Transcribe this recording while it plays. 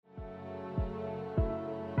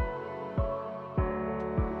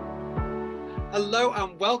Hello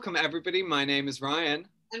and welcome everybody. My name is Ryan.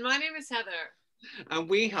 And my name is Heather. And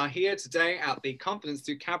we are here today at the Confidence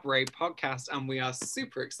Through Cabaret podcast, and we are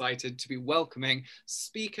super excited to be welcoming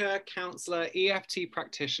speaker, counselor, EFT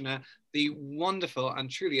practitioner, the wonderful and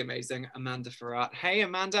truly amazing Amanda Ferrat. Hey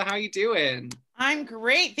Amanda, how are you doing? I'm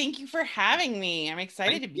great. Thank you for having me. I'm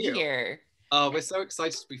excited to be here. Oh, we're so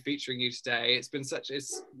excited to be featuring you today. It's been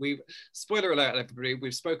spoiler alert, everybody,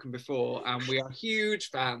 we've spoken before and we are huge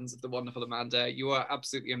fans of the wonderful Amanda. You are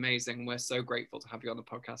absolutely amazing. We're so grateful to have you on the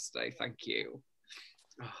podcast today. Thank you.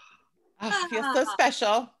 Oh, I feel so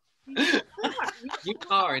special. You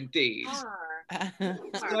are indeed.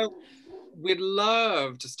 So we'd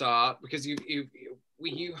love to start because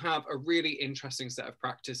you have a really interesting set of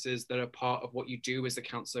practices that are part of what you do as a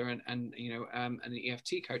counselor and an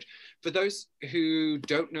EFT coach. For those who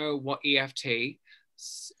don't know what EFT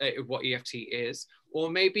is, or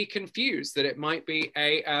may be confused that it might be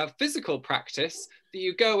a physical practice that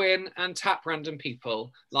you go in and tap random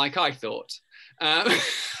people, like I thought.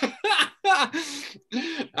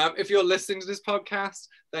 If you're listening to this podcast,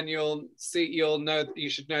 then you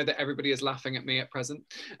should know that everybody is laughing at me at present.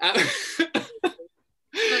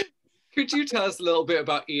 Could you tell us a little bit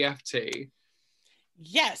about EFT?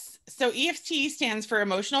 Yes. So EFT stands for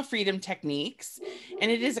Emotional Freedom Techniques,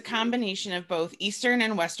 and it is a combination of both Eastern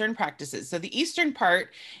and Western practices. So the Eastern part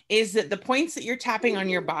is that the points that you're tapping on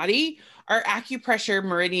your body are acupressure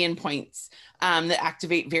meridian points that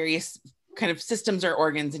activate various kind of systems or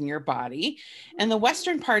organs in your body. And the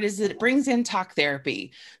Western part is that it brings in talk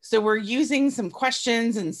therapy. So we're using some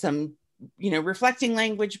questions and some reflecting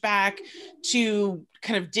language back to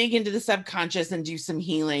kind of dig into the subconscious and do some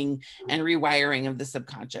healing and rewiring of the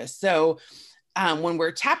subconscious. So when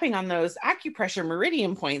we're tapping on those acupressure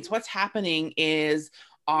meridian points, what's happening is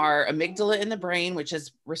our amygdala in the brain, which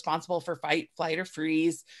is responsible for fight, flight, or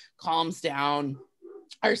freeze, calms down.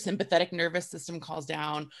 Our sympathetic nervous system calms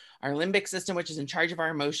down. Our limbic system, which is in charge of our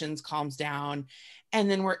emotions, calms down. And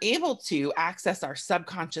then we're able to access our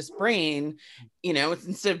subconscious brain.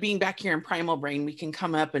 Instead of being back here in primal brain, we can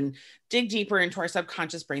come up and dig deeper into our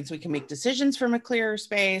subconscious brain so we can make decisions from a clearer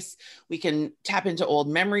space. We can tap into old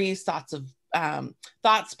memories, thoughts,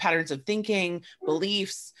 patterns of thinking,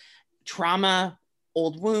 beliefs, trauma,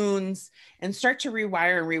 old wounds, and start to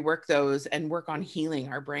rewire and rework those and work on healing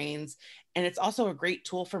our brains. And it's also a great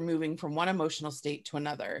tool for moving from one emotional state to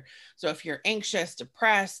another. So if you're anxious,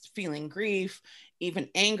 depressed, feeling grief, even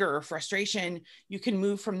anger or frustration, you can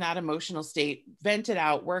move from that emotional state, vent it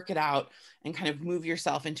out, work it out, and kind of move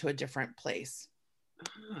yourself into a different place.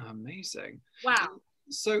 Amazing. Wow.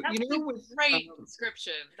 So, that's a great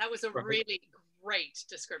description. That was a really great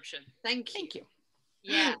description. Thank you. Thank you.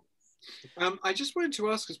 Yeah. I just wanted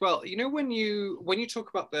to ask as well, when you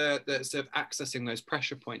talk about the sort of accessing those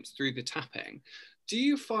pressure points through the tapping, do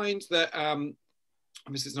you find that,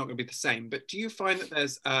 obviously it's not going to be the same, but do you find that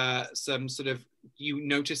there's some sort of, you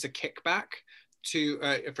notice a kickback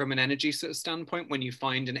from an energy sort of standpoint when you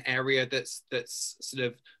find an area that's sort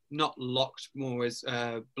of not locked, more as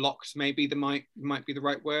blocked, maybe might be the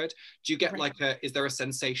right word? Do you get is there a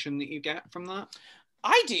sensation that you get from that?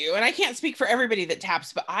 I do. And I can't speak for everybody that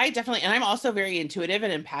taps, but I definitely, and I'm also very intuitive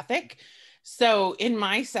and empathic. So in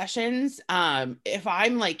my sessions, if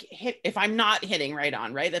I'm not hitting right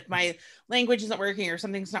on, right, if my language isn't working or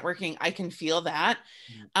something's not working, I can feel that.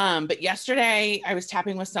 But yesterday I was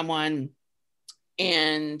tapping with someone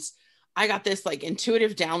and I got this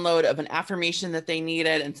intuitive download of an affirmation that they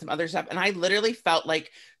needed and some other stuff. And I literally felt like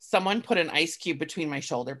someone put an ice cube between my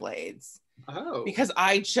shoulder blades. Oh. Because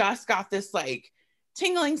I just got this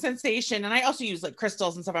tingling sensation. And I also use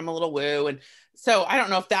crystals and stuff. I'm a little woo. And so I don't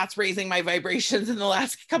know if that's raising my vibrations in the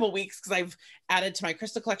last couple of weeks because I've added to my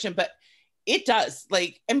crystal collection, but it does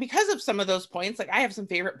and because of some of those points, I have some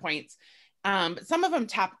favorite points. But some of them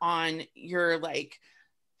tap on your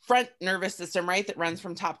front nervous system, right? That runs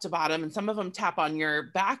from top to bottom. And some of them tap on your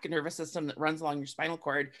back nervous system that runs along your spinal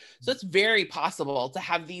cord. So it's very possible to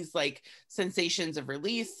have these sensations of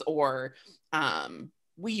release or,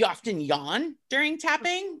 we often yawn during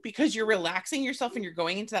tapping because you're relaxing yourself and you're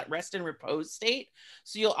going into that rest and repose state.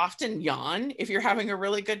 So you'll often yawn if you're having a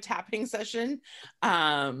really good tapping session.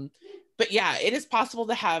 But yeah, it is possible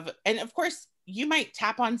to have, and of course you might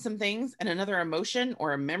tap on some things and another emotion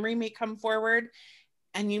or a memory may come forward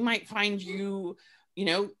and you might find you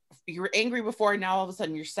were angry before and now all of a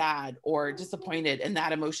sudden you're sad or disappointed and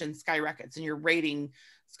that emotion skyrockets and you're rating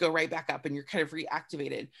go right back up and you're kind of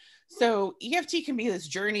reactivated. So EFT can be this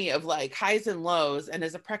journey of like highs and lows. And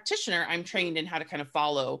as a practitioner, I'm trained in how to kind of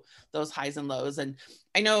follow those highs and lows. And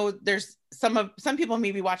I know there's some people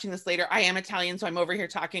may be watching this later. I am Italian, so I'm over here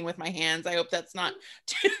talking with my hands. I hope that's not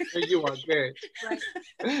too, you are good.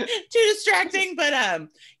 too distracting. But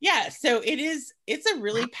yeah, so it's a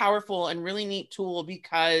really powerful and really neat tool,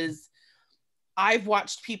 because I've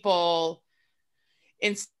watched people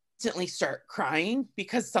instantly start crying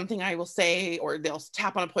because something I will say, or they'll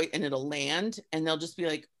tap on a point and it'll land, and they'll just be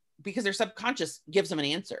like, because their subconscious gives them an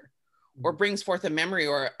answer or brings forth a memory,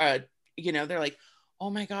 or they're like, oh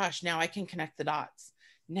my gosh, now I can connect the dots.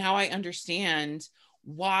 Now I understand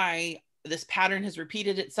why this pattern has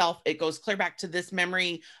repeated itself. It goes clear back to this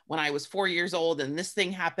memory when I was 4 years old and this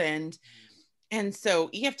thing happened. And so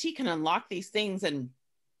EFT can unlock these things. And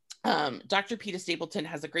Dr. Peter Stapleton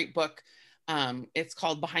has a great book. It's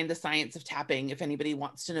called Behind the Science of Tapping, if anybody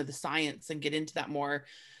wants to know the science and get into that more.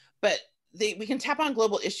 But we can tap on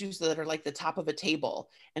global issues that are like the top of a table,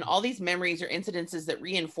 and all these memories or incidences that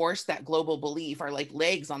reinforce that global belief are like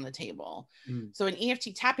legs on the table. So in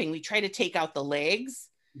EFT tapping, we try to take out the legs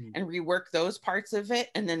and rework those parts of it,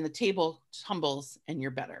 and then the table tumbles and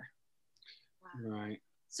you're better. Wow. Right.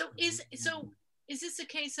 So is this a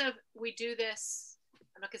case of we do this,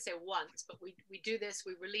 I'm not gonna say once, but we do this,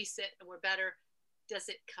 we release it, and we're better? Does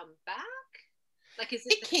it come back? Like, is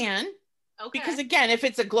it can. Okay. Because again, if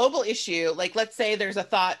it's a global issue, like let's say there's a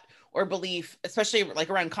thought or belief, especially like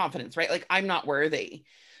around confidence, right? Like, I'm not worthy.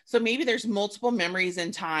 So maybe there's multiple memories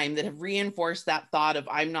in time that have reinforced that thought of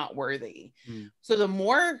I'm not worthy. So the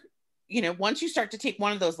more, once you start to take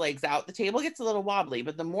one of those legs out, the table gets a little wobbly,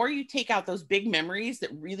 but the more you take out those big memories that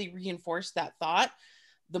really reinforce that thought,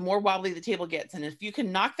 the more wobbly the table gets. And if you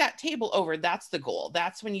can knock that table over, that's the goal.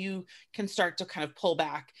 That's when you can start to kind of pull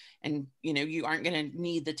back, and, you aren't going to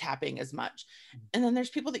need the tapping as much. And then there's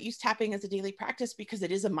people that use tapping as a daily practice because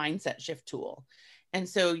it is a mindset shift tool. And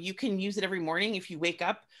so you can use it every morning. If you wake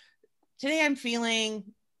up, today I'm feeling,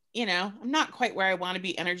 I'm not quite where I want to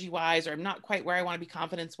be energy wise, or I'm not quite where I want to be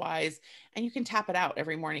confidence wise. And you can tap it out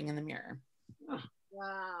every morning in the mirror.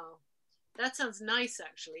 Wow. That sounds nice,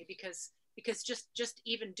 actually, because just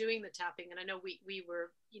even doing the tapping, and I know we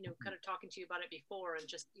were kind of talking to you about it before, and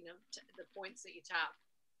just the points that you tap,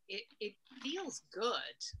 it feels good.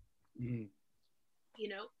 And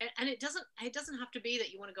it doesn't have to be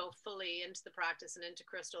that you want to go fully into the practice and into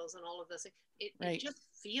crystals and all of this. It just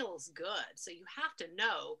feels good. So you have to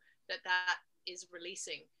know that is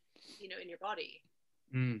releasing in your body.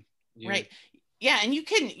 Right. Yeah. And you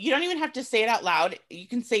don't even have to say it out loud. You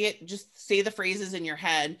can just say the phrases in your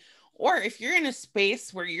head. Or if you're in a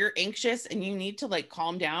space where you're anxious and you need to like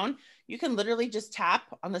calm down, you can literally just tap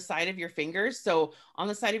on the side of your fingers. So on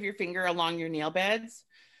the side of your finger along your nail beds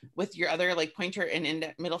with your other like pointer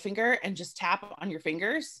and middle finger, and just tap on your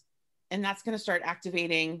fingers. And that's going to start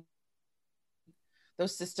activating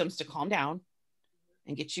those systems to calm down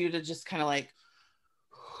and get you to just kind of like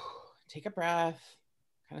take a breath,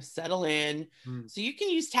 kind of settle in. So you can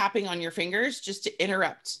use tapping on your fingers just to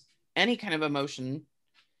interrupt any kind of emotion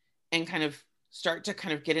and kind of start to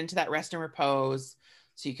kind of get into that rest and repose,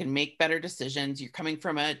 so you can make better decisions. You're coming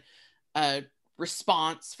from a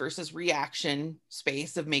response versus reaction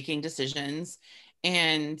space of making decisions.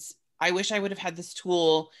 And I wish I would have had this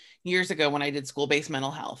tool years ago when I did school-based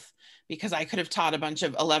mental health, because I could have taught a bunch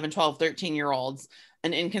of 11, 12, 13-year-olds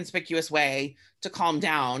an inconspicuous way to calm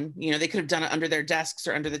down. They could have done it under their desks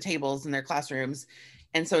or under the tables in their classrooms.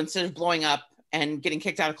 And so instead of blowing up and getting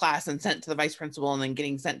kicked out of class and sent to the vice principal and then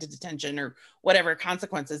getting sent to detention or whatever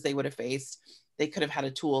consequences they would have faced, they could have had a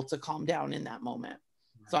tool to calm down in that moment.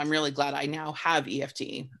 Right. So I'm really glad I now have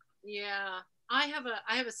EFT. Yeah. I have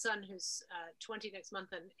a son who's 20 next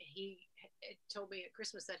month, and he told me at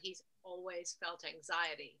Christmas that he's always felt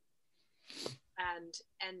anxiety.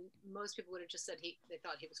 And most people would have just said they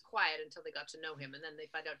thought he was quiet until they got to know him, and then they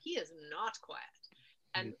find out he is not quiet.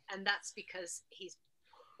 And that's because he's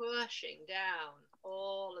pushing down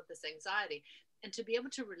all of this anxiety, and to be able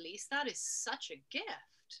to release that is such a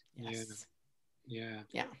gift. Yes. Yeah.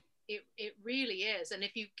 It really is. And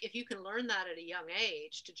if you can learn that at a young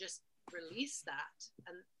age, to just release that,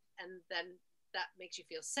 and then that makes you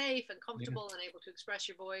feel safe and comfortable and able to express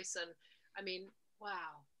your voice. And I mean,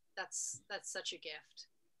 wow, that's such a gift.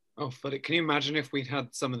 Oh, but can you imagine if we'd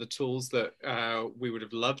had some of the tools that we would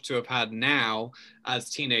have loved to have had now as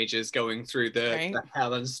teenagers, going through the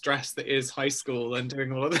hell and stress that is high school and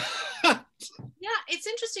doing all of that? Yeah, it's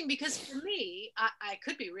interesting, because for me, I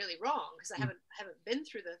could be really wrong, because I haven't been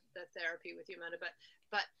through the therapy with you, Amanda,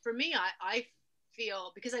 but for me, I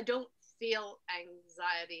feel, because I don't feel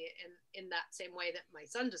anxiety in that same way that my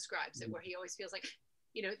son describes it, where he always feels like,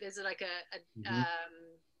 you know, there's like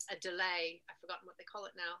a delay. I've forgotten what they call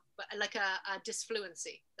it now, but like a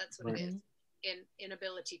disfluency. That's what it is. In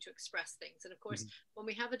inability to express things. And of course, when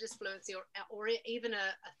we have a disfluency or even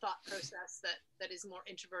a thought process that is more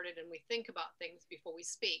introverted and we think about things before we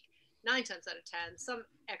speak, 9 times out of 10, some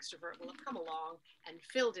extrovert will have come along and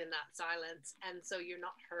filled in that silence. And so you're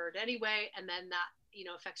not heard anyway. And then that, you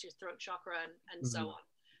know, affects your throat chakra and so on.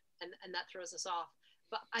 And that throws us off.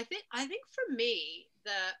 But I think for me,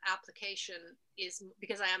 the application is,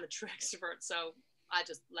 because I am a true extrovert, so I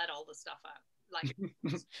just let all the stuff out, like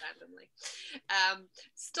randomly.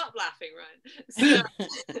 Stop laughing, Ryan.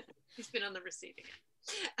 So, he's been on the receiving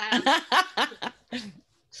end.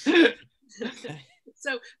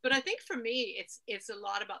 So, but I think for me, it's a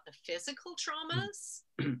lot about the physical traumas,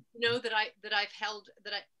 you know, that I've held,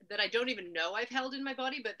 that I don't even know I've held in my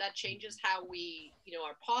body, but that changes how we, you know,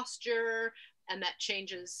 our posture, and that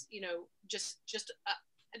changes, you know, just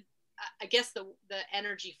I guess the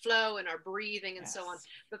energy flow and our breathing and so on.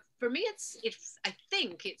 But for me, it's I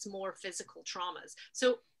think it's more physical traumas.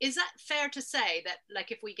 So is that fair to say that,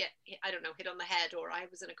 like, if we get, I don't know, hit on the head, or I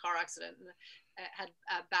was in a car accident and had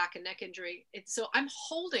a back and neck injury, so I'm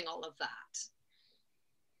holding all of that.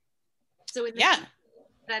 So in the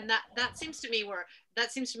then that seems to me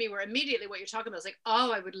where immediately what you're talking about is like,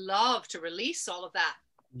 oh, I would love to release all of that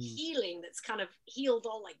healing that's kind of healed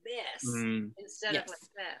all like this instead of like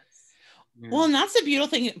this. Well, and that's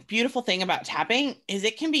the beautiful thing about tapping is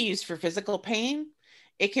it can be used for physical pain.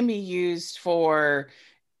 It can be used for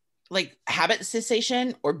like habit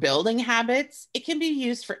cessation or building habits. It can be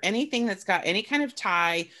used for anything that's got any kind of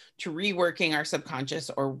tie to reworking our subconscious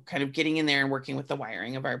or kind of getting in there and working with the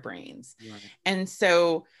wiring of our brains. Right. And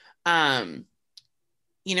so,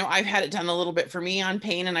 you know, I've had it done a little bit for me on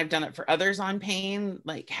pain, and I've done it for others on pain,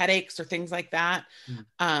 like headaches or things like that.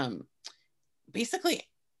 Basically,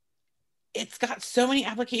 it's got so many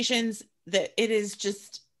applications that it is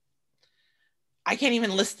just, I can't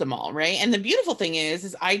even list them all, right? And the beautiful thing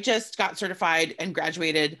is I just got certified and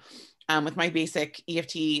graduated with my basic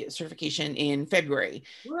EFT certification in February.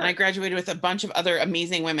 Right. And I graduated with a bunch of other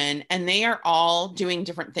amazing women, and they are all doing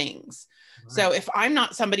different things. Right. So if I'm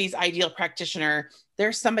not somebody's ideal practitioner,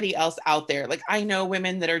 there's somebody else out there. Like, I know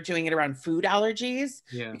women that are doing it around food allergies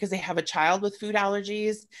because they have a child with food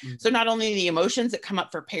allergies. So not only the emotions that come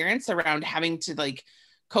up for parents around having to like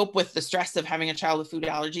cope with the stress of having a child with food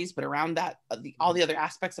allergies, but around that, all the other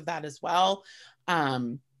aspects of that as well.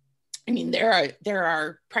 I mean, there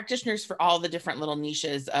are practitioners for all the different little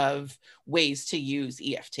niches of ways to use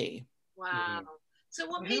EFT. Wow. So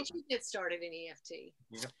what made you get started in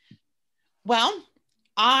EFT? Well,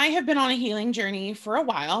 I have been on a healing journey for a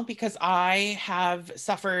while because I have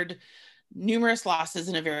suffered numerous losses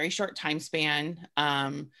in a very short time span,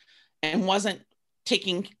 and wasn't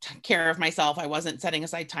taking care of myself. I wasn't setting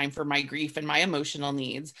aside time for my grief and my emotional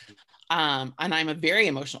needs. And I'm a very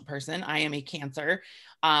emotional person. I am a Cancer,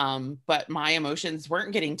 but my emotions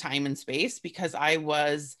weren't getting time and space because I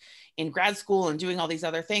was in grad school and doing all these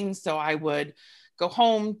other things. So I would go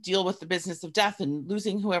home, deal with the business of death and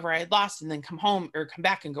losing whoever I had lost, and then come home or come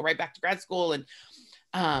back and go right back to grad school.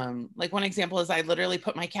 And like one example is I literally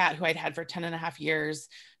put my cat, who I'd had for 10.5 years,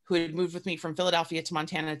 who had moved with me from Philadelphia to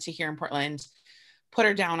Montana to here in Portland, put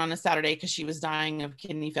her down on a Saturday because she was dying of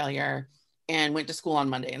kidney failure, and went to school on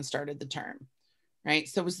Monday and started the term. Right.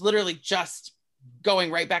 So it was literally just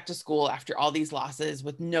going right back to school after all these losses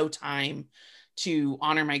with no time to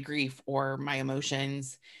honor my grief or my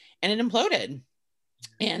emotions. And it imploded.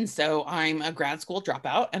 And so I'm a grad school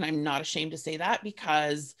dropout, and I'm not ashamed to say that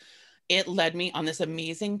because it led me on this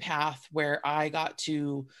amazing path where I got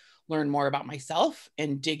to learn more about myself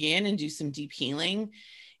and dig in and do some deep healing.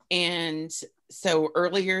 And so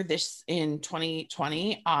earlier in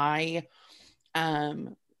 2020, I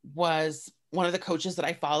was one of the coaches that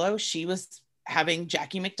I follow. She was having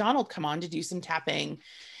Jackie McDonald come on to do some tapping.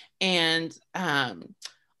 And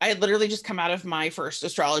I had literally just come out of my first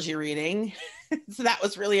astrology reading. So that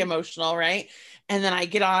was really emotional, right? And then I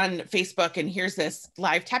get on Facebook and here's this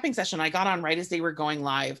live tapping session. I got on right as they were going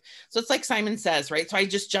live. So it's like Simon Says, right? So I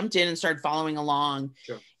just jumped in and started following along.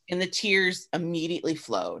 Sure. And the tears immediately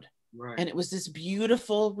flowed. Right. And it was this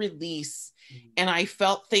beautiful release. And I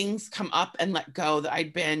felt things come up and let go that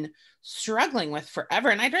I'd been struggling with forever.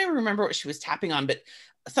 And I don't even remember what she was tapping on, but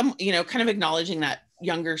some, you know, kind of acknowledging that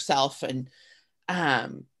younger self. And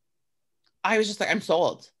I was just like, I'm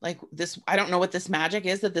sold. Like this, I don't know what this magic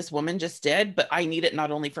is that this woman just did, but I need it not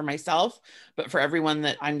only for myself, but for everyone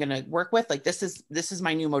that I'm going to work with. Like this is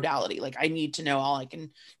my new modality. Like I need to know all I can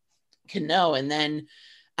can know. And then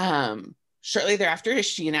shortly thereafter,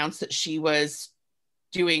 she announced that she was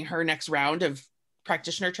doing her next round of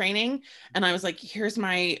practitioner training. And I was like, here's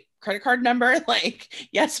my credit card number. Like,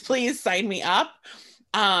 yes, please sign me up.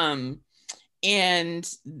 And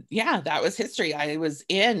yeah, that was history. I was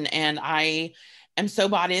in, and I am so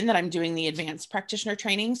bought in that I'm doing the advanced practitioner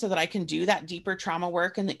training so that I can do that deeper trauma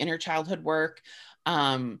work and the inner childhood work.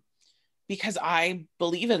 Because I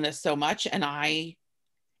believe in this so much, and I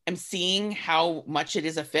am seeing how much it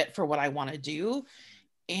is a fit for what I want to do,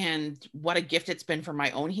 and what a gift it's been for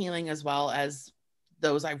my own healing as well as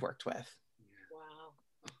those I've worked with. Wow.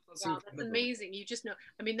 Wow, that's amazing. You just know,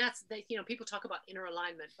 I mean, people talk about inner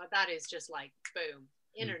alignment, but that is just like, boom,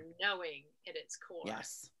 inner knowing at its core.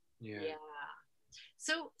 Yes. Yeah.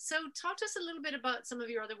 So talk to us a little bit about some of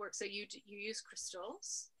your other work. So you use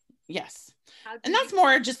crystals. Yes. And that's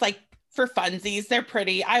more just like for funsies. They're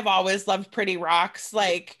pretty. I've always loved pretty rocks.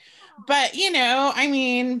 Like, but I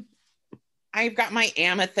mean, I've got my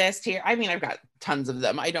amethyst here. I mean, I've got tons of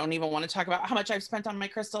them. I don't even want to talk about how much I've spent on my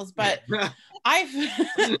crystals, but I do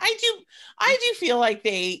feel like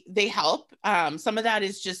they help. Some of that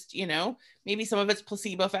is just, maybe some of it's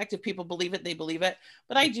placebo effect. If people believe it, they believe it.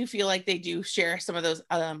 But I do feel like they do share some of those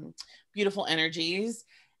beautiful energies.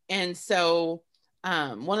 And so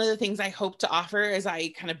one of the things I hope to offer as I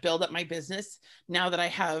kind of build up my business, now that I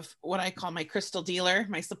have what I call my crystal dealer,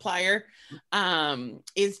 my supplier,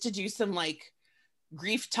 is to do some like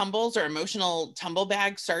grief tumbles or emotional tumble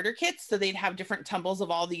bag starter kits. So they'd have different tumbles of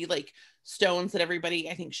all the like stones that everybody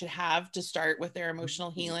I think should have to start with their emotional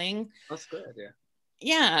healing. That's good. Yeah.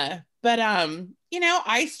 Yeah. But,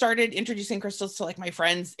 I started introducing crystals to like my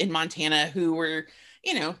friends in Montana who were,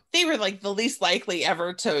 they were like the least likely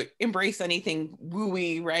ever to embrace anything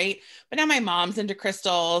woo-y, right? But now my mom's into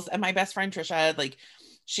crystals, and my best friend Trisha, like,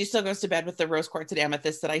 she still goes to bed with the rose quartz and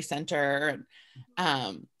amethyst that I sent her.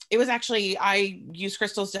 It was actually, I used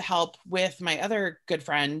crystals to help with my other good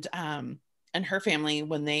friend and her family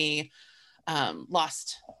when they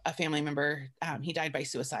lost a family member. He died by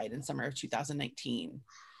suicide in summer of 2019.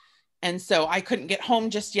 And so I couldn't get home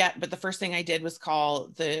just yet, but the first thing I did was call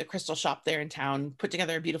the crystal shop there in town, put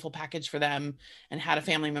together a beautiful package for them, and had a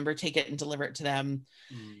family member take it and deliver it to them.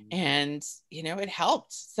 And, it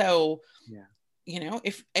helped. So,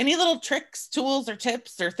 if any little tricks, tools, or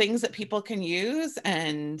tips or things that people can use,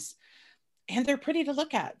 and they're pretty to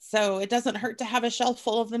look at. So it doesn't hurt to have a shelf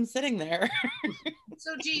full of them sitting there.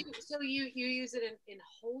 So you use it in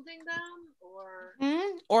holding them, or?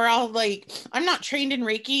 Or I'm not trained in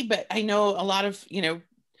Reiki, but I know a lot of,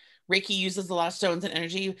 Reiki uses a lot of stones and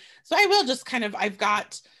energy. So I will just I've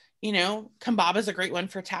got, Kambaba is a great one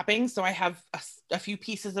for tapping. So I have a few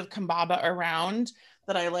pieces of Kambaba around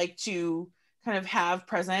that I like to kind of have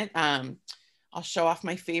present. I'll show off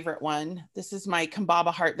my favorite one. This is my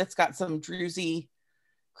Kambaba heart that's got some druzy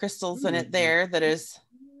crystals in it there that is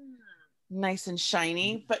nice and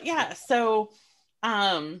shiny. But yeah, so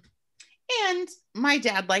and my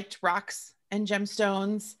dad liked rocks and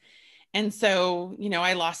gemstones. And so,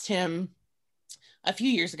 I lost him a few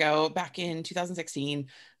years ago, back in 2016.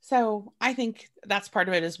 So I think that's part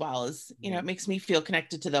of it as well, is, it makes me feel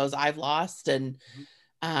connected to those I've lost. And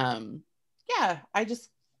I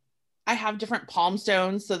have different palm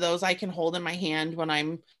stones. So those I can hold in my hand when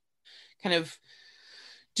I'm kind of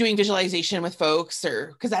doing visualization with folks,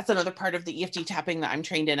 or because that's another part of the EFT tapping that I'm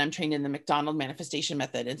trained in. I'm trained in the McDonald manifestation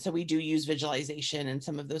method. And so we do use visualization and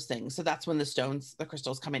some of those things. So that's when the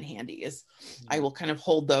crystals come in handy, is I will kind of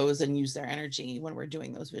hold those and use their energy when we're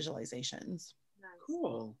doing those visualizations. Nice.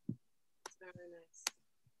 Cool. Very nice.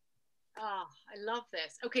 Oh, I love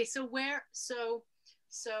this. Okay. So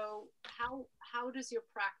how does your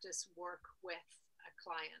practice work with a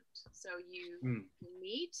client? So you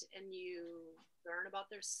meet and you learn about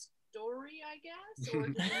their story, I guess, or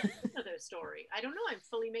know their story. I don't know. I'm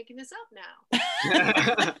fully making this up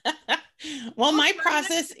now. Well, my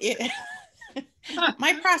process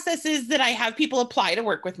is that I have people apply to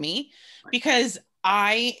work with me, because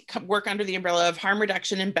I work under the umbrella of harm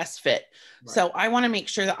reduction and best fit. Right. So I want to make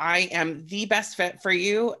sure that I am the best fit for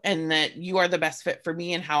you, and that you are the best fit for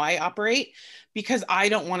me and how I operate, because I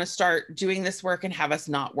don't want to start doing this work and have us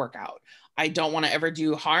not work out. I don't want to ever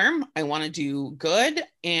do harm. I want to do good.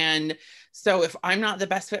 And so if I'm not the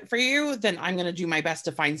best fit for you, then I'm going to do my best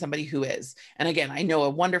to find somebody who is. And again, I know a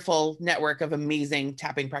wonderful network of amazing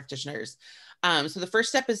tapping practitioners. So the first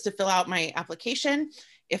step is to fill out my application.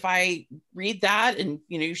 If I read that and,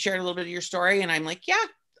 you shared a little bit of your story and I'm like, yeah,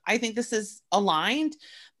 I think this is aligned,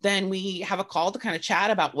 then we have a call to kind of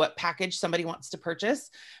chat about what package somebody wants to purchase,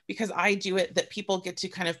 because I do it that people get to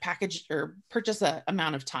kind of package or purchase a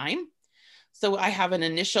amount of time. So I have an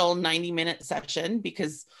initial 90-minute session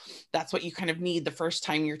because that's what you kind of need the first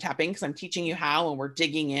time you're tapping, because I'm teaching you how, and we're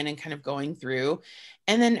digging in and kind of going through.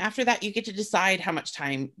 And then after that, you get to decide how much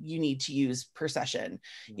time you need to use per session.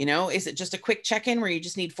 You know, is it just a quick check-in where you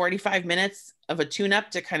just need 45 minutes of a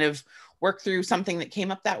tune-up to kind of work through something that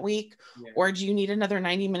came up that week? Yeah. Or do you need another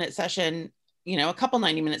 90-minute session, you know, a couple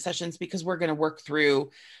 90-minute sessions, because we're going to work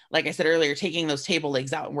through, like I said earlier, taking those table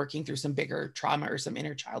legs out and working through some bigger trauma or some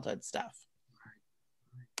inner childhood stuff.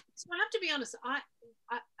 So I have to be honest, I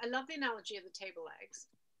love the analogy of the table legs,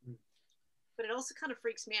 but it also kind of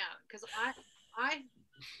freaks me out because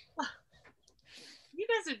you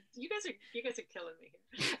guys are killing me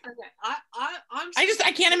here. Okay,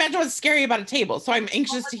 I can't imagine what's scary about a table, so I'm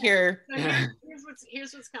anxious to hear. So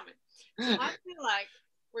here's what's coming. So I feel like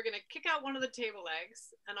we're gonna kick out one of the table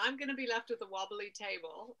legs, and I'm gonna be left with a wobbly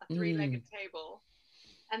table, a three-legged table.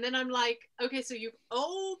 And then I'm like, okay, so you've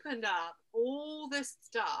opened up all this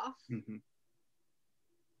stuff. And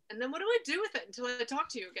then what do I do with it until I talk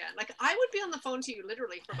to you again? Like, I would be on the phone to you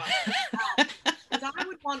literally for about an hour. Because I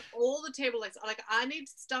would want all the table legs. Like, I need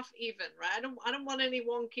stuff even, right? I don't want any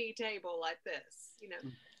wonky table like this, you know.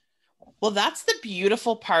 Well, that's the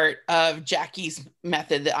beautiful part of Jackie's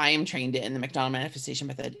method that I am trained in, the McDonald manifestation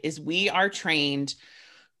method, is we are trained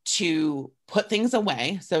to put things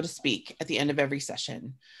away, so to speak, at the end of every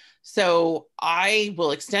session. So I will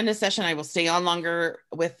extend a session. I will stay on longer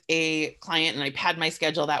with a client, and I pad my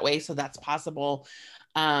schedule that way. So that's possible.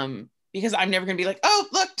 Because I'm never going to be like, oh,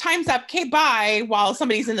 look, time's up. Okay, bye. While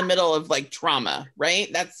somebody's in the middle of like trauma, right?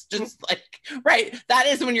 That's just like, right. That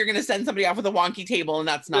is when you're going to send somebody off with a wonky table, and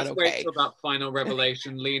that's not okay. Wait for that final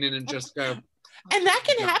revelation, lean in and just go. And that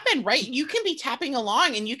can happen, right? You can be tapping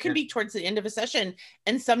along, and you can be towards the end of a session,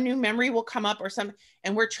 and some new memory will come up,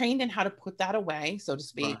 and we're trained in how to put that away, so to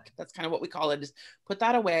speak. Right. That's kind of what we call it, is put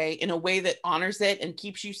that away in a way that honors it and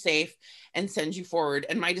keeps you safe and sends you forward.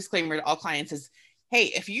 And my disclaimer to all clients is, hey,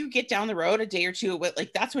 if you get down the road a day or two,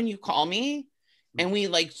 like, that's when you call me and we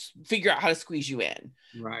like figure out how to squeeze you in.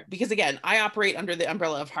 Right. Because again, I operate under the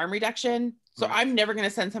umbrella of harm reduction. So I'm never going to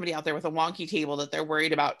send somebody out there with a wonky table that they're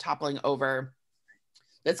worried about toppling over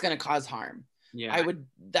that's going to cause harm. Yeah.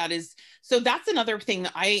 So that's another thing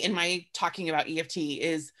that in my talking about EFT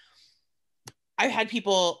is, I've had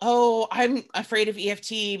people, oh, I'm afraid of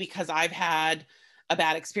EFT because I've had a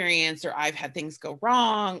bad experience, or I've had things go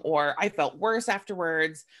wrong, or I felt worse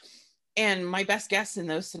afterwards. And my best guess in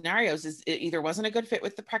those scenarios is it either wasn't a good fit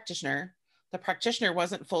with the practitioner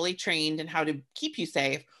wasn't fully trained in how to keep you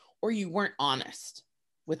safe, or you weren't honest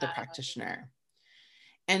with the practitioner.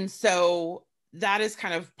 And so that is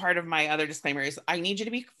kind of part of my other disclaimer is, I need you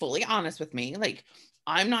to be fully honest with me. Like,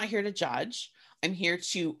 I'm not here to judge. I'm here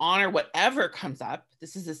to honor whatever comes up.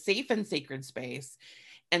 This is a safe and sacred space.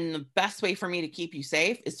 And the best way for me to keep you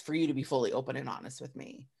safe is for you to be fully open and honest with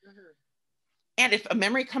me. And if a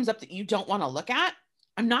memory comes up that you don't want to look at,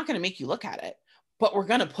 I'm not going to make you look at it, but we're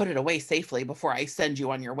going to put it away safely before I send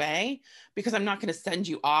you on your way, because I'm not going to send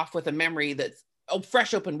you off with a memory that's a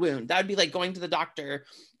fresh open wound. That would be like going to the doctor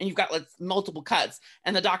and you've got like multiple cuts,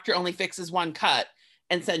 and the doctor only fixes one cut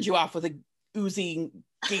and sends you off with a oozing,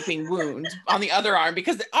 gaping wound on the other arm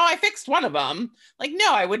because, oh, I fixed one of them. Like,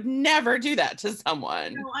 no, I would never do that to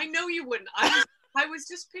someone. No, I know you wouldn't. I was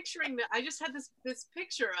just picturing that. I just had this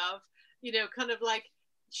picture of, you know, kind of like,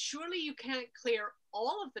 surely you can't clear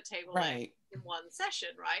all of the table in one session,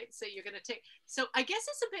 right? So you're going to take, so I guess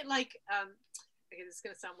it's a bit like, okay, this is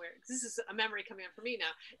going to sound weird. This is a memory coming up for me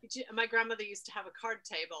now. My grandmother used to have a card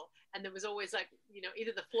table, and there was always like, you know,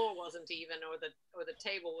 either the floor wasn't even or the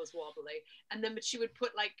table was wobbly, and then but she would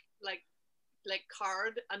put like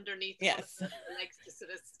card underneath one of the legs to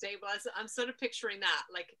sort of stabilize it. I'm sort of picturing that,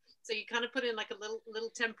 like, so you kind of put in like a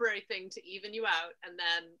little temporary thing to even you out, and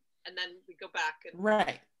then we go back and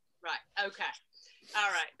right, okay.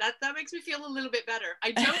 All right, that makes me feel a little bit better.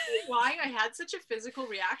 I don't know why I had such a physical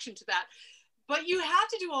reaction to that. But you have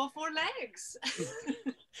to do all four legs.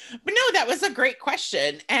 But no, that was a great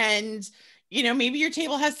question. And, you know, maybe your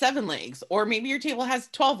table has 7 legs, or maybe your table has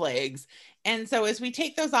 12 legs. And so as we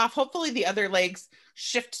take those off, hopefully the other legs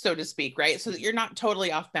shift, so to speak, right? So that you're not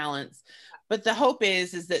totally off balance. But the hope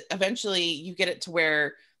is that eventually you get it to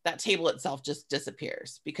where that table itself just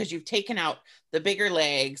disappears, because you've taken out the bigger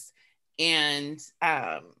legs, and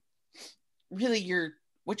really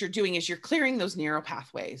what you're doing is you're clearing those narrow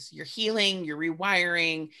pathways, you're healing, you're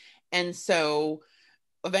rewiring. And so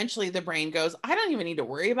eventually the brain goes, I don't even need to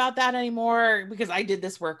worry about that anymore, because I did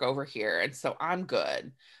this work over here. And so I'm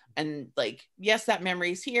good. And like, yes, that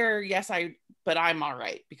memory's here. Yes, but I'm all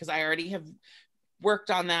right, because I already have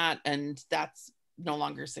worked on that, and that's no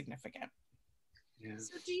longer significant. Yeah.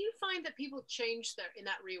 So do you find that people change in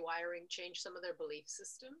that rewiring, change some of their belief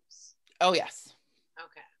systems? Oh, yes.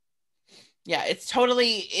 Okay. Yeah,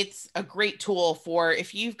 it's a great tool for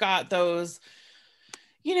if you've got those,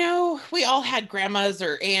 we all had grandmas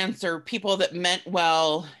or aunts or people that meant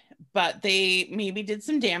well, but they maybe did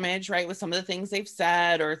some damage, right, with some of the things they've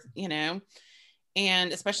said, or,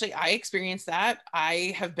 and especially I experienced that.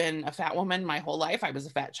 I have been a fat woman my whole life. I was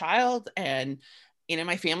a fat child, and,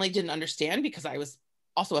 my family didn't understand because I was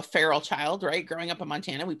also a feral child, right? Growing up in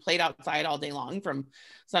Montana, we played outside all day long from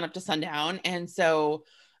sun up to sundown. And so,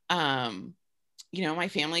 my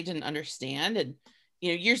family didn't understand. And,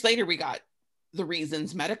 years later, we got the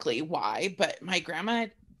reasons medically why, but my grandma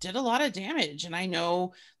did a lot of damage. And I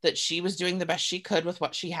know that she was doing the best she could with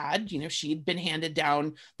what she had. She'd been handed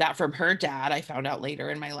down that from her dad. I found out later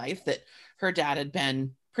in my life that her dad had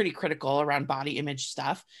been pretty critical around body image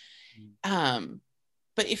stuff.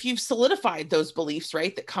 But if you've solidified those beliefs,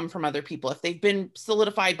 right, that come from other people, if they've been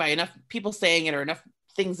solidified by enough people saying it or enough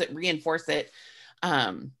things that reinforce it,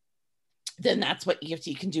 then that's what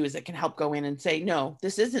EFT can do, is it can help go in and say, no,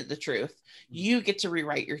 this isn't the truth. You get to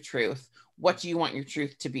rewrite your truth. What do you want your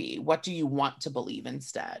truth to be? What do you want to believe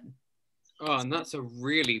instead? Oh, and that's a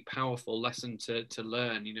really powerful lesson to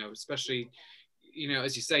learn, especially,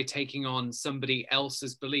 as you say, taking on somebody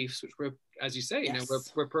else's beliefs, which we're, as you say, Yes.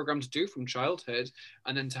 we're programmed to do from childhood,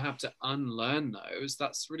 and then to have to unlearn those,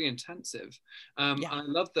 that's really intensive. Yeah. I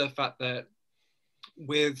love the fact that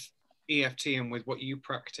with EFT and with what you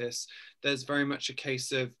practice, there's very much a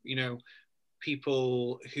case of,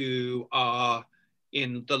 people who are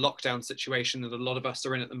in the lockdown situation that a lot of us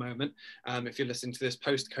are in at the moment. If you're listening to this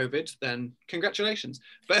post-COVID, then congratulations.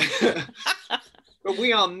 But but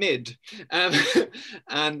we are mid, and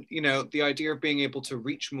the idea of being able to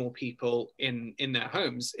reach more people in their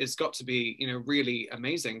homes has got to be really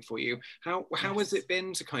amazing for you. How has it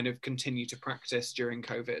been to kind of continue to practice during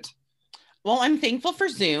COVID? Well, I'm thankful for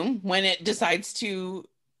Zoom when it decides to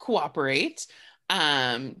cooperate.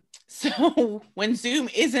 So when Zoom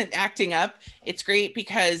isn't acting up, it's great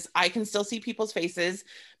because I can still see people's faces,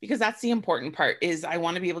 because that's the important part, is I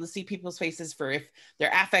want to be able to see people's faces for if their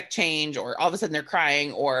affect change, or all of a sudden they're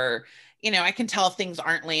crying, or, I can tell if things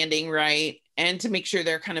aren't landing right, and to make sure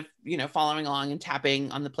they're kind of, following along and tapping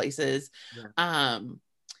on the places. Yeah. And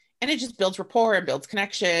it just builds rapport and builds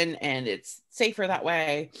connection, and it's safer that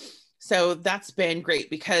way. So that's been great,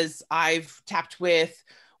 because I've tapped with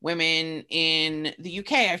women in the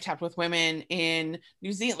UK. I've tapped with women in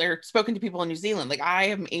New Zealand, or spoken to people in New Zealand. Like, I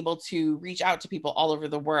am able to reach out to people all over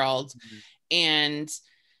the world. Mm-hmm. And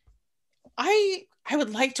I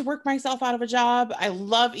would like to work myself out of a job. I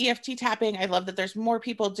love EFT tapping. I love that there's more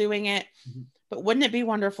people doing it. Mm-hmm. But wouldn't it be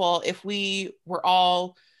wonderful if we were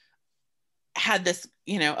all had this,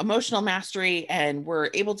 emotional mastery, and we're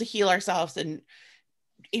able to heal ourselves and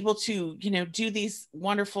able to, do these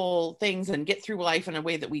wonderful things and get through life in a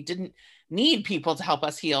way that we didn't need people to help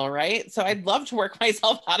us heal, right? So I'd love to work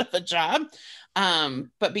myself out of a job.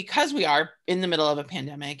 But because we are in the middle of a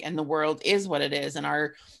pandemic, and the world is what it is, and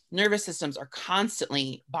our nervous systems are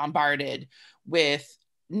constantly bombarded with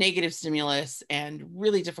negative stimulus and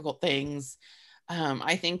really difficult things,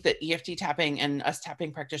 I think that EFT tapping and us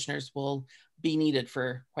tapping practitioners will be needed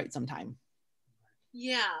for quite some time.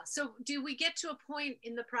 Yeah. So do we get to a point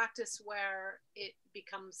in the practice where it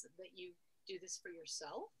becomes that you do this for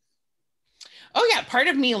yourself? Oh yeah. Part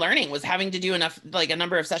of me learning was having to do a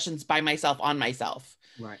number of sessions by myself on myself.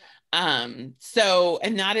 Right. So,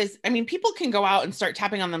 and that is, people can go out and start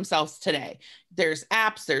tapping on themselves today. There's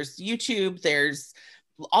apps, there's YouTube, there's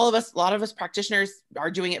a lot of us practitioners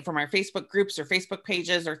are doing it from our Facebook groups or Facebook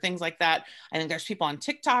pages or things like that. I think there's people on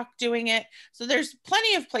TikTok doing it. So there's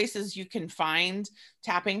plenty of places you can find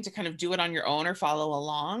tapping to kind of do it on your own or follow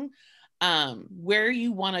along. Where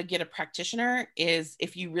you want to get a practitioner is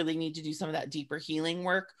if you really need to do some of that deeper healing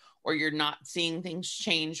work, or you're not seeing things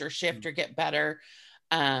change or shift or get better.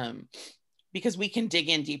 Because we can dig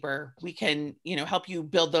in deeper. We can, help you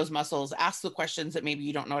build those muscles, ask the questions that maybe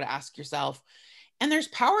you don't know to ask yourself. And there's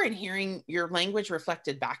power in hearing your language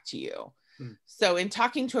reflected back to you. Mm. So in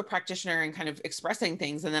talking to a practitioner and kind of expressing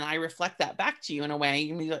things, and then I reflect that back to you in a way,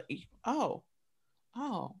 you may go,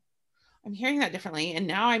 oh, I'm hearing that differently. And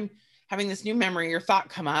now I'm having this new memory or thought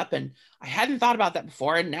come up, and I hadn't thought about that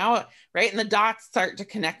before. And now, right. And the dots start to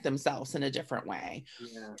connect themselves in a different way.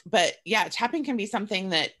 Yeah. But yeah, tapping can be something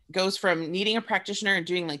that goes from needing a practitioner and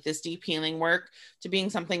doing like this deep healing work to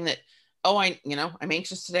being something that, I'm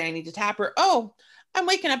anxious today, I need to tap, or, I'm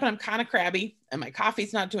waking up and I'm kind of crabby and my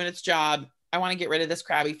coffee's not doing its job. I want to get rid of this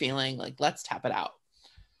crabby feeling. Like, let's tap it out.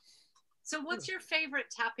 So what's your favorite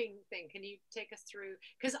tapping thing? Can you take us through?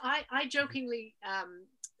 Because I jokingly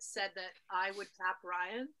said that I would tap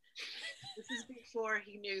Ryan. This is before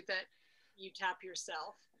he knew that you tap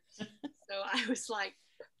yourself. So I was like,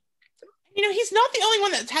 you know, he's not the only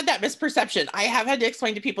one that's had that misperception. I have had to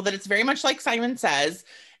explain to people that it's very much like Simon Says.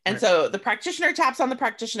 And so the practitioner taps on the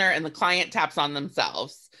practitioner and the client taps on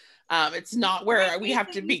themselves. It's not where we have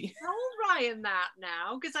to be. Tell Ryan that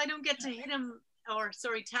now, because I don't get to hit him or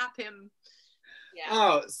tap him. Yeah.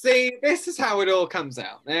 Oh, see, this is how it all comes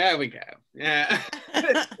out. There we go. Yeah.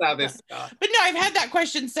 This is how this starts. But no, I've had that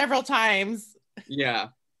question several times. Yeah.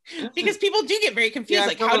 Because people do get very confused.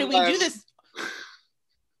 Like, how do we do this?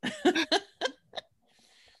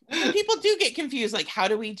 People do get confused. Like, how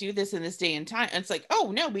do we do this in this day and time? And it's like,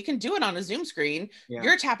 oh, no, we can do it on a Zoom screen. Yeah.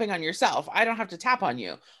 You're tapping on yourself. I don't have to tap on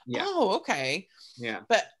you. Yeah. Oh, okay. Yeah.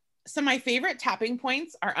 But some of my favorite tapping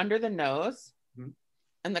points are under the nose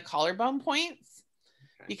and the collarbone points,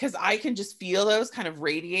 because I can just feel those kind of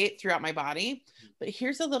radiate throughout my body. But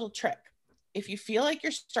here's a little trick. If you feel like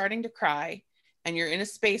you're starting to cry and you're in a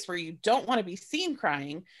space where you don't want to be seen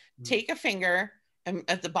crying, take a finger and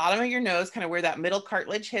at the bottom of your nose, kind of where that middle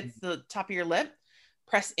cartilage hits the top of your lip,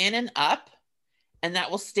 press in and up, and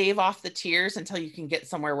that will stave off the tears until you can get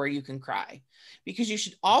somewhere where you can cry. Because you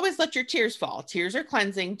should always let your tears fall. Tears are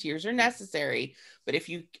cleansing, tears are necessary. But if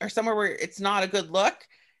you are somewhere where it's not a good look,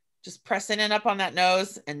 just press in and up on that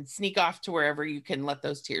nose and sneak off to wherever you can let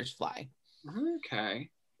those tears fly.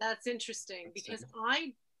 Okay. That's interesting, because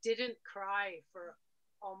I didn't cry for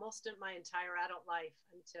almost my entire adult life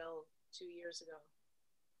until 2 years ago.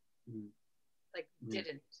 Like,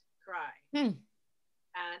 didn't cry. And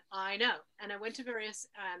I know. And I went to various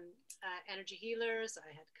energy healers.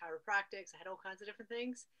 I had chiropractics. I had all kinds of different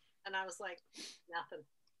things. And I was like, nothing.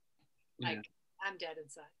 Like, I'm dead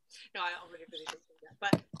inside. No, I already really didn't think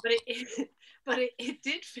that. But it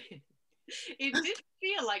did feel, it did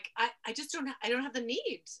feel like I just don't have the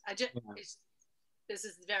need. This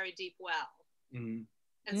is very deep well.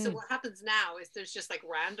 And so what happens now is there's just like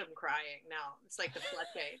random crying now. It's like the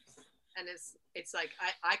floodgates. And it's like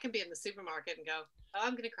I can be in the supermarket and go, oh,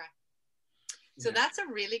 I'm going to cry. So that's a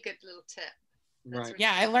really good little tip. Right.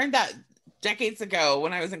 Yeah, I learned that decades ago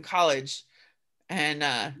when I was in college. And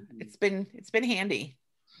it's been handy.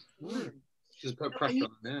 Just put pressure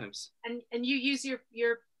on the nerves. And you use your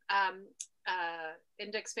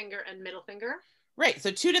index finger and middle finger? Right.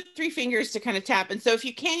 So 2 to 3 fingers to kind of tap. And so if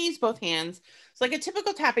you can use both hands, it's like a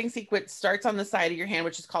typical tapping sequence starts on the side of your hand,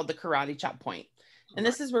 which is called the karate chop point. And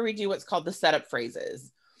this is where we do what's called the setup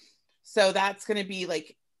phrases. So that's going to be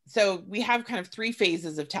like, so we have kind of 3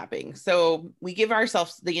 phases of tapping. So we give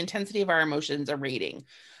ourselves the intensity of our emotions a rating.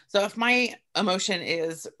 So if my emotion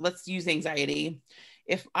is, let's use anxiety.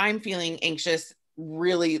 If I'm feeling anxious,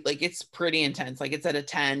 really like it's pretty intense, like it's at a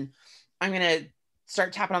 10, I'm going to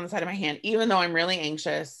start tapping on the side of my hand, even though I'm really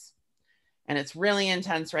anxious and it's really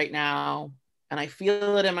intense right now. And I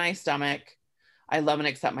feel it in my stomach. I love and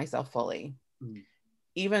accept myself fully.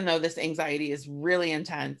 Even though this anxiety is really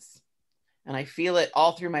intense and I feel it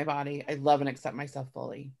all through my body, I love and accept myself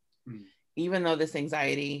fully. Even though this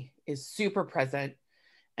anxiety is super present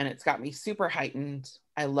and it's got me super heightened,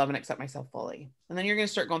 I love and accept myself fully. And then you're going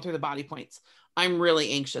to start going through the body points. I'm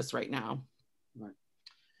really anxious right now. Right.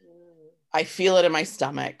 I feel it in my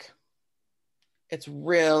stomach. It's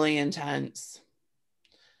really intense.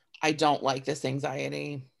 I don't like this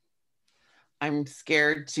anxiety. I'm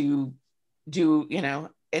scared to do,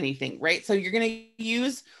 anything, right? So you're going to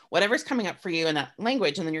use whatever's coming up for you in that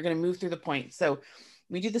language, and then you're going to move through the points. So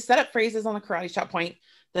we do the setup phrases on the karate chop point,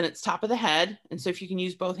 then it's top of the head. And so if you can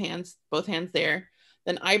use both hands there,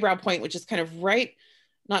 then eyebrow point, which is kind of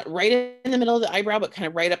not right in the middle of the eyebrow, but kind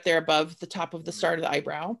of right up there above the top of the start of the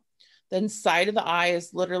eyebrow. Then side of the eye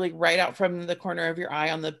is literally right out from the corner of your eye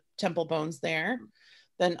on the temple bones there.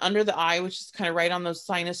 Then under the eye, which is kind of right on those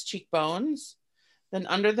sinus cheekbones. Then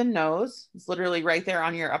under the nose, it's literally right there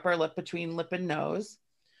on your upper lip between lip and nose.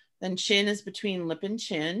 Then chin is between lip and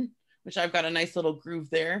chin, which I've got a nice little groove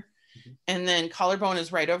there. And then collarbone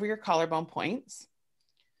is right over your collarbone points.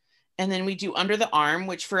 And then we do under the arm,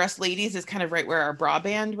 which for us ladies is kind of right where our bra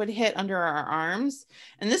band would hit under our arms.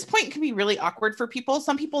 And this point can be really awkward for people.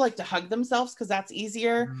 Some people like to hug themselves because that's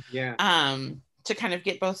easier to kind of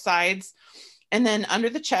get both sides. And then under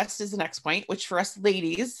the chest is the next point, which for us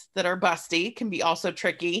ladies that are busty can be also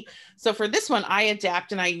tricky. So for this one, I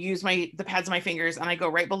adapt and I use the pads of my fingers and I go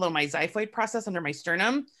right below my xiphoid process under my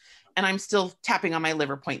sternum. And I'm still tapping on my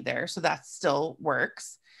liver point there. So that still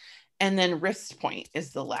works. And then wrist point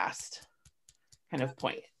is the last kind of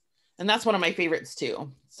point. And that's one of my favorites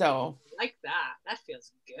too. So I like that. That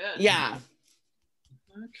feels good. Yeah.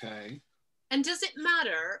 Okay. And does it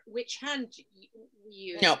matter which hand you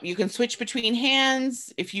use? No, you can switch between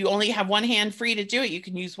hands. If you only have one hand free to do it, you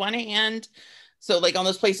can use one hand. So like on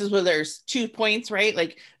those places where there's 2 points, right?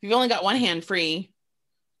 Like if you've only got one hand free,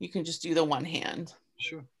 you can just do the one hand.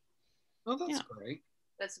 Sure. Oh, that's great.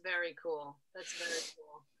 That's very cool. That's very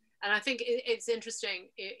cool. And I think it's interesting,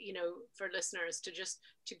 you know, for listeners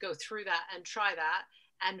to go through that and try that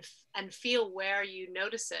and feel where you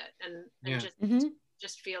notice it and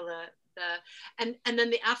just feel and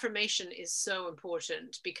then the affirmation is so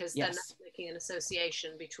important, because then that's making an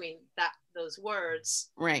association between those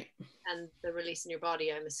words, right, and the release in your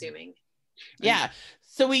body, I'm assuming. Yeah.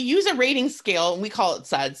 So we use a rating scale and we call it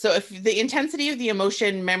SUD. So if the intensity of the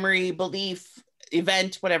emotion, memory, belief,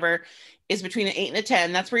 event, whatever, is between an 8 and a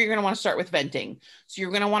 10, that's where you're going to want to start with venting. So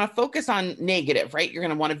you're going to want to focus on negative, right? You're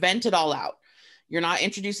going to want to vent it all out. You're not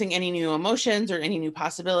introducing any new emotions or any new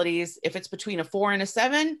possibilities. If it's between a 4 and a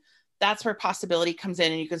 7, that's where possibility comes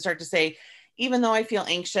in. And you can start to say, even though I feel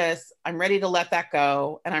anxious, I'm ready to let that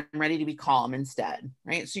go. And I'm ready to be calm instead,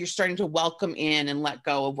 right? So you're starting to welcome in and let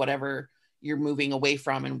go of whatever you're moving away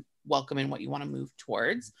from and welcome in what you want to move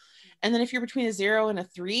towards. And then if you're between a 0 and a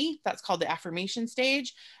 3, that's called the affirmation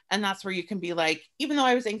stage. And that's where you can be like, even though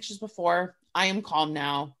I was anxious before, I am calm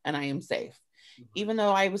now and I am safe. Even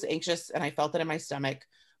though I was anxious and I felt it in my stomach,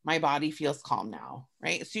 my body feels calm now,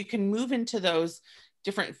 right? So you can move into those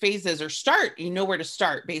different phases or start, you know where to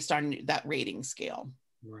start based on that rating scale.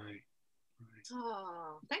 Right.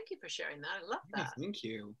 Oh, thank you for sharing that. I love that. Yeah, thank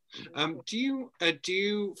you. Do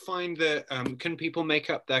you find that can people make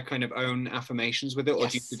up their kind of own affirmations with it, or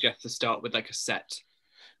do you suggest to start with like a set?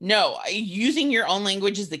 No, using your own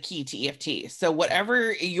language is the key to EFT. So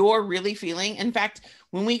whatever you're really feeling, in fact,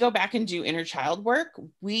 when we go back and do inner child work,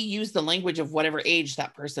 we use the language of whatever age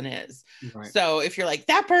that person is. Right. So if you're like,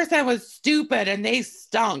 that person was stupid and they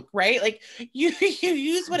stunk, right? Like you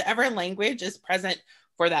use whatever language is present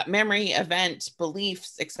for that memory, event,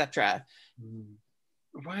 beliefs, etc.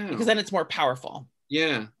 Wow. Because then it's more powerful.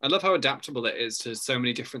 Yeah, I love how adaptable it is to so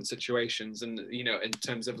many different situations, and you know, in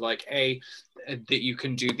terms of like that you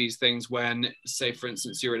can do these things when, say, for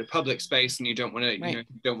instance, you're in a public space and you don't want to, you know, you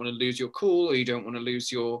don't want to lose your cool, or you don't want to lose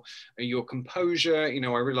your composure. You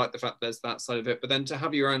know, I really like the fact there's that side of it, but then to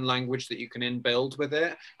have your own language that you can inbuild with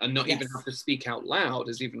it and not even have to speak out loud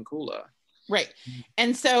is even cooler. Right.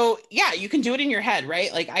 And so, yeah, you can do it in your head,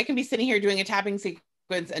 right? Like I can be sitting here doing a tapping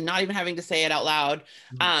sequence and not even having to say it out loud.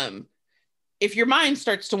 If your mind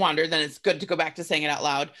starts to wander, then it's good to go back to saying it out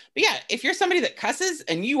loud. But yeah, if you're somebody that cusses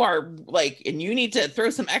and you are like, and you need to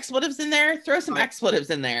throw some expletives in there, throw some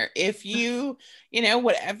expletives in there. If you know,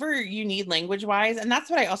 whatever you need language wise. And that's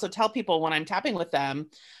what I also tell people when I'm tapping with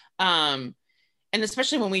them. And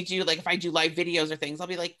especially when we do, like, if I do live videos or things, I'll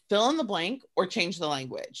be like, fill in the blank or change the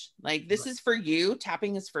language. Like, this is for you.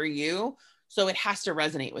 Tapping is for you. So it has to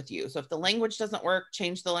resonate with you. So if the language doesn't work,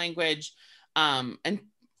 change the language. And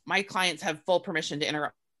my clients have full permission to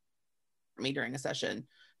interrupt me during a session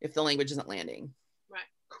if the language isn't landing. Right.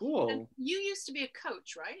 Cool. And you used to be a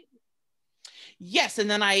coach, right? Yes. And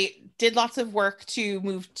then I did lots of work to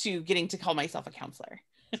move to getting to call myself a counselor.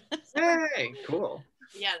 Hey, cool.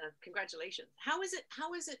 Yeah, congratulations. How is it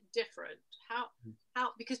different? How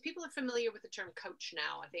because people are familiar with the term coach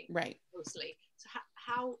now, I think. Right. Mostly. So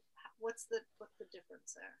how what's the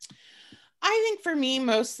difference there? I think for me,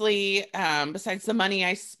 mostly, besides the money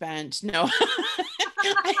I spent, no.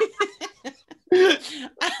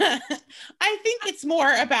 I think it's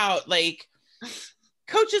more about like,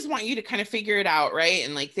 coaches want you to kind of figure it out, right?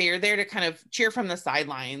 And like, they're there to kind of cheer from the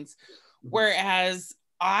sidelines. Whereas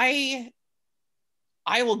I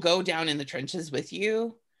will go down in the trenches with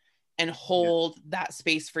you and hold that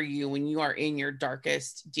space for you when you are in your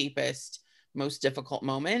darkest, deepest, most difficult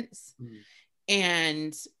moments.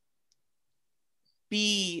 And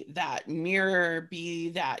be that mirror,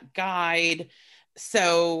 be that guide.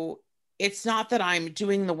 So it's not that I'm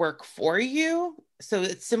doing the work for you. So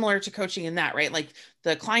it's similar to coaching in that, right? Like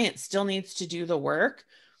the client still needs to do the work,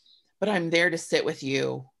 but I'm there to sit with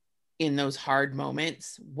you in those hard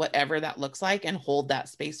moments, whatever that looks like, and hold that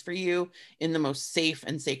space for you in the most safe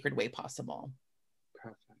and sacred way possible.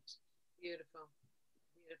 Perfect. Beautiful.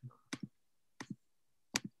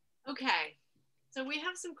 Okay. So we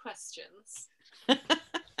have some questions.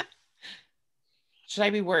 Should I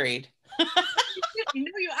be worried? No,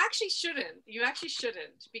 you actually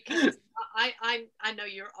shouldn't, because I know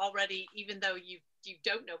you're already, even though you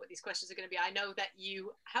don't know what these questions are going to be, I know that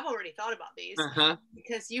you have already thought about these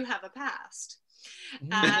because you have a past.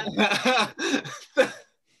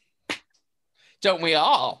 Don't we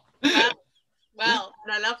all? Well,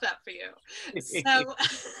 and I love that for you. So,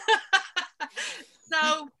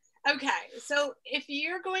 so okay. So if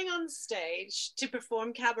you're going on stage to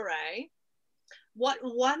perform cabaret, what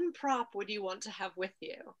one prop would you want to have with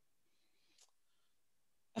you?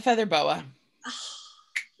 A feather boa.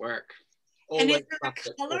 Work. And is Always there a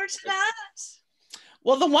classic. color to that?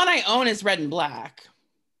 Well, the one I own is red and black,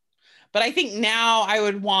 but I think now I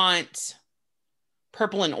would want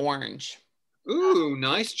purple and orange. Ooh,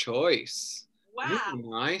 nice choice. Wow. Ooh,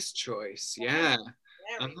 nice choice. Yeah.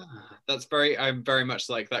 Very That's very, I'm very much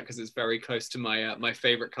like that because it's very close to my my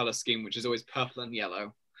favorite color scheme, which is always purple and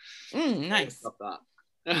yellow. Nice. Love that.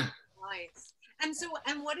 nice. And so,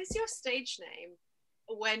 and what is your stage name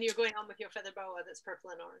when you're going on with your feather boa that's purple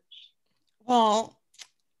and orange? Well,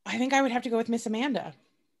 I think I would have to go with Miss Amanda.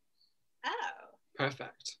 Oh.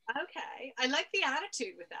 Perfect. Okay. I like the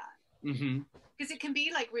attitude with that. Because it can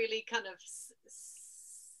be like really kind of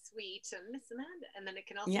sweet and Miss Amanda. And then it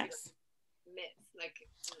can also be like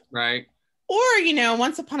right. Or,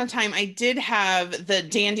 once upon a time, I did have the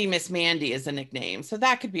Dandy Miss Mandy as a nickname. So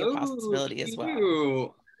that could be a possibility as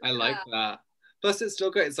well. I like that. Plus, it's still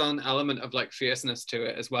got its own element of like fierceness to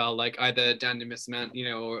it as well. Like either Dandy Miss Man,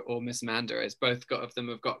 or Miss Amanda. It's both of them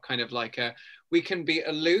have got kind of like we can be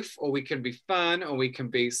aloof, or we can be fun, or we can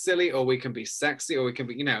be silly, or we can be sexy, or we can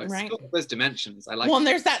be, it's got those dimensions. I like. Well, and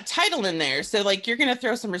there's that title in there, so like you're gonna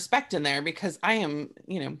throw some respect in there because I am,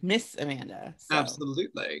 Miss Amanda. So.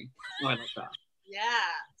 Absolutely, I like that.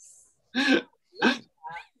 Yes.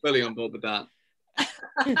 Fully on board with that.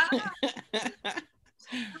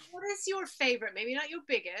 What is your favorite, maybe not your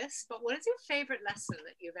biggest, but what is your favorite lesson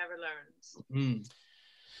that you've ever learned?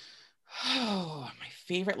 Oh, my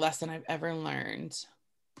favorite lesson I've ever learned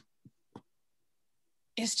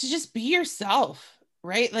is to just be yourself,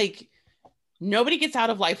 right? Like nobody gets out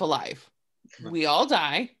of life alive. We all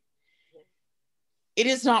die. It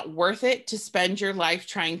is not worth it to spend your life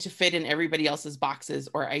trying to fit in everybody else's boxes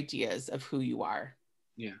or ideas of who you are.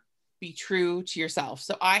 Yeah. Be true to yourself.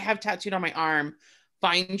 So I have tattooed on my arm,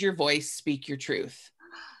 find your voice, speak your truth.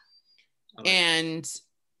 And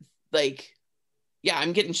like, yeah,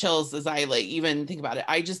 I'm getting chills as I like even think about it.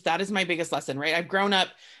 That is my biggest lesson, right? I've grown up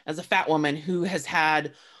as a fat woman who has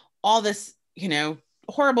had all this,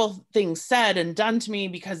 horrible things said and done to me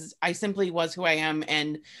because I simply was who I am.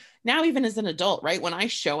 And now even as an adult, right? When I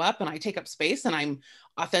show up and I take up space and I'm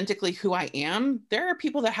authentically who I am, there are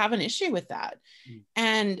people that have an issue with that.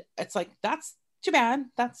 And it's like, that's too bad.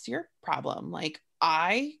 That's your problem. Like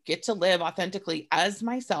I get to live authentically as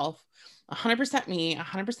myself, 100% me,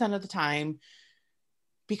 100% of the time,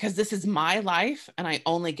 because this is my life and I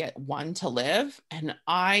only get one to live. And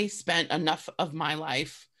I spent enough of my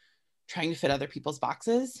life trying to fit other people's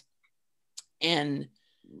boxes and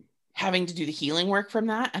having to do the healing work from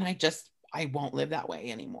that. And I won't live that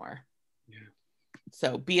way anymore. Yeah.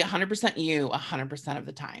 So be 100% you 100% of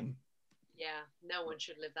the time. Yeah. No one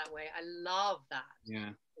should live that way. I love that. Yeah.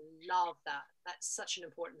 I love that. That's such an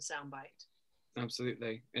important soundbite.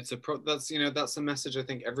 Absolutely. It's that's a message I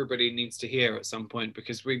think everybody needs to hear at some point,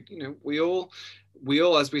 because we all,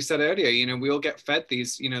 as we said earlier, we all get fed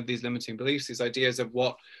these limiting beliefs, these ideas of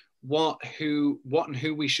what and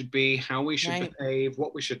who we should be, how we should behave,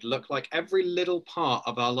 what we should look like. Every little part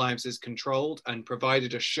of our lives is controlled and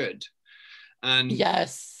provided a should. And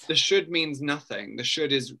yes, the should means nothing. The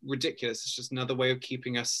should is ridiculous. It's just another way of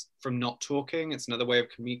keeping us from not talking. It's another way of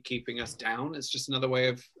keeping us down. It's just another way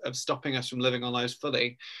of stopping us from living our lives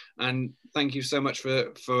fully. And thank you so much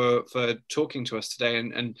for talking to us today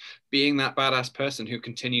and being that badass person who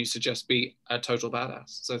continues to just be a total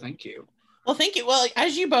badass. So thank you. Well, thank you. Well,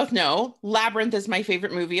 as you both know, Labyrinth is my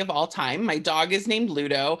favorite movie of all time. My dog is named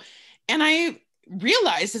Ludo. And I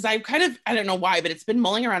realized as I don't know why, but it's been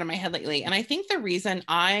mulling around in my head lately. And I think the reason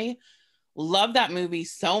I love that movie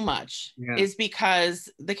so much is because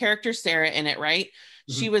the character Sarah in it, right?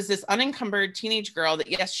 Mm-hmm. She was this unencumbered teenage girl that,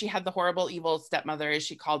 yes, she had the horrible, evil stepmother, as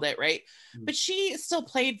she called it, right? Mm-hmm. But she still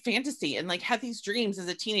played fantasy and like had these dreams as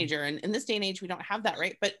a teenager. And in this day and age, we don't have that,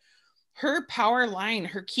 right? But her power line,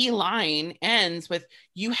 her key line ends with,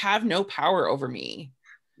 "You have no power over me."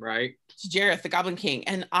 Right. To Jareth, the Goblin King.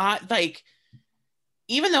 And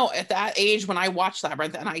even though at that age when I watched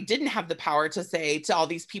Labyrinth and I didn't have the power to say to all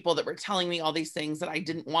these people that were telling me all these things that I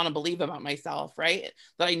didn't want to believe about myself, right?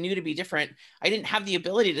 That I knew to be different. I didn't have the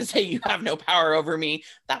ability to say, "You have no power over me."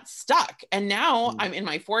 That stuck. And now I'm in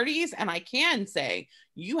my 40s and I can say,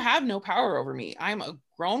 "You have no power over me. I'm a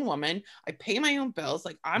grown woman. I pay my own bills.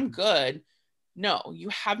 Like I'm good. No, you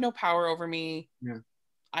have no power over me. Yeah.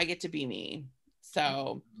 I get to be me."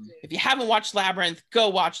 So if you haven't watched Labyrinth, go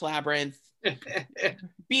watch Labyrinth.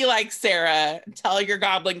 be like Sarah. Tell your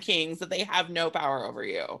goblin kings that they have no power over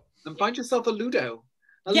you. And find yourself a Ludo.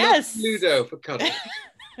 Yes. Ludo for cuddle.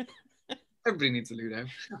 Everybody needs a Ludo.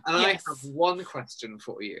 And I Yes. have one question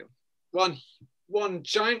for you. One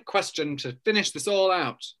giant question to finish this all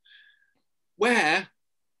out. Where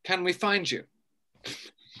can we find you?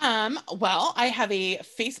 Well, I have a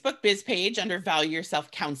Facebook biz page under Value Yourself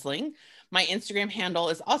Counseling. My Instagram handle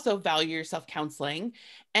is also Value Yourself Counseling.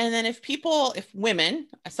 And then if women,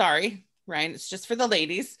 sorry, Ryan, it's just for the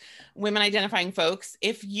ladies, women identifying folks,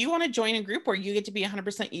 if you want to join a group where you get to be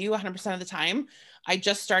 100% you 100% of the time, I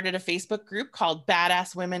just started a Facebook group called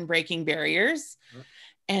Badass Women Breaking Barriers.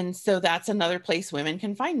 And so that's another place women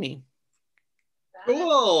can find me.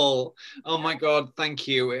 Cool. Oh my God, thank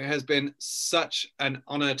you. It has been such an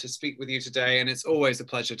honor to speak with you today, and it's always a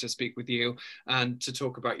pleasure to speak with you and to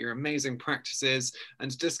talk about your amazing practices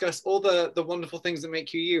and to discuss all the wonderful things that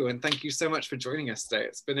make you you. And thank you so much for joining us today.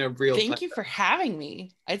 It's been a real pleasure. Thank you for having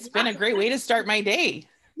me. It's been a great way to start my day.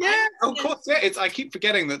 Yeah, of course. Yeah, I keep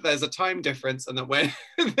forgetting that there's a time difference and that we're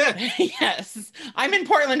Yes, I'm in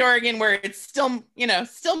Portland, Oregon, where it's still,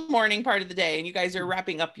 still morning part of the day, and you guys are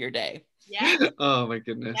wrapping up your day. Yeah. Oh my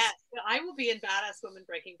goodness. Yeah, I will be in Badass Women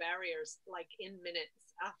Breaking Barriers like in minutes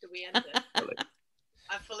after we end it.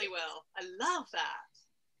 I fully will. I love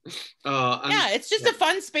that. Yeah, it's just a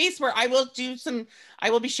fun space where I will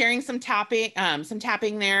be sharing some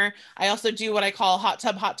tapping there. I also do what I call hot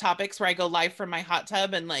topics, where I go live from my hot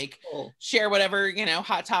tub and share whatever,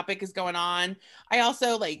 hot topic is going on. I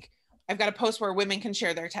also I've got a post where women can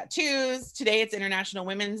share their tattoos. Today it's International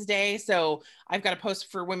Women's Day, so I've got a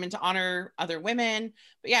post for women to honor other women.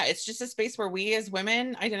 But yeah, it's just a space where we as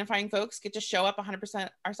women identifying folks get to show up 100%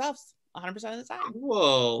 ourselves 100% of the time.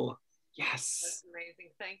 Cool. Yes. That's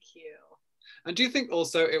amazing. Thank you. And do you think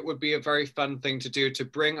also it would be a very fun thing to do to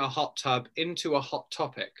bring a hot tub into a hot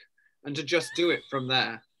topic and to just do it from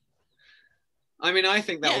there? I mean, I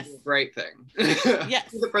think that would be a great thing. Yes.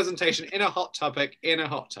 The presentation in a hot topic in a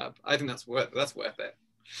hot tub. I think that's worth it.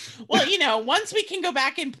 Well, once we can go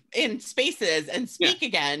back in spaces and speak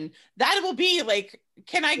again, that will be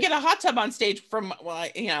can I get a hot tub on stage from,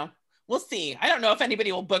 we'll see. I don't know if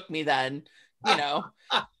anybody will book me then,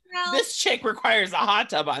 This chick requires a hot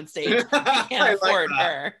tub on stage. I can't afford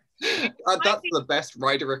her. That's the best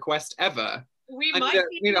rider request ever. I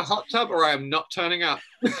need a hot tub or I am not turning up.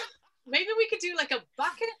 Maybe we could do a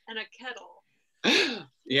bucket and a kettle.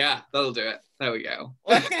 Yeah, that'll do it. There we go.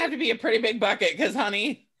 Well, that's gonna have to be a pretty big bucket because,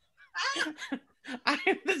 honey,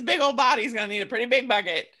 this big old body's gonna need a pretty big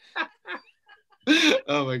bucket.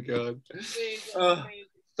 Oh my God.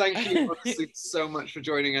 Thank you honestly so much for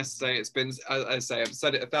joining us today. It's been, as I say, I've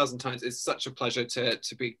said it 1,000 times, it's such a pleasure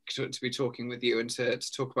to be talking with you and to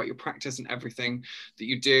talk about your practice and everything that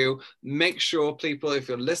you do. Make sure, people, if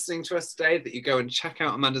you're listening to us today, that you go and check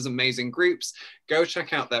out Amanda's amazing groups. Go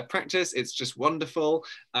check out their practice. It's just wonderful.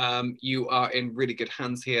 You are in really good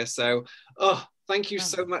hands here. So, thank you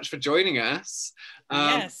so much for joining us.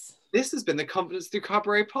 Yes. This has been the Confidence Through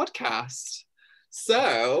Cabaret podcast.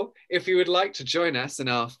 So, if you would like to join us in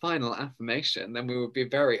our final affirmation, then we would be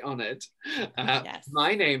very honored. Yes.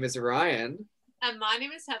 My name is Ryan. And my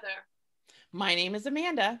name is Heather. My name is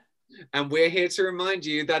Amanda. And we're here to remind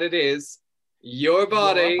you that it is your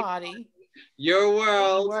body, your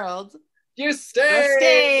world, your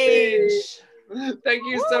stage. Thank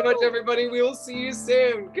you so much, everybody. We will see you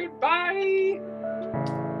soon. Goodbye.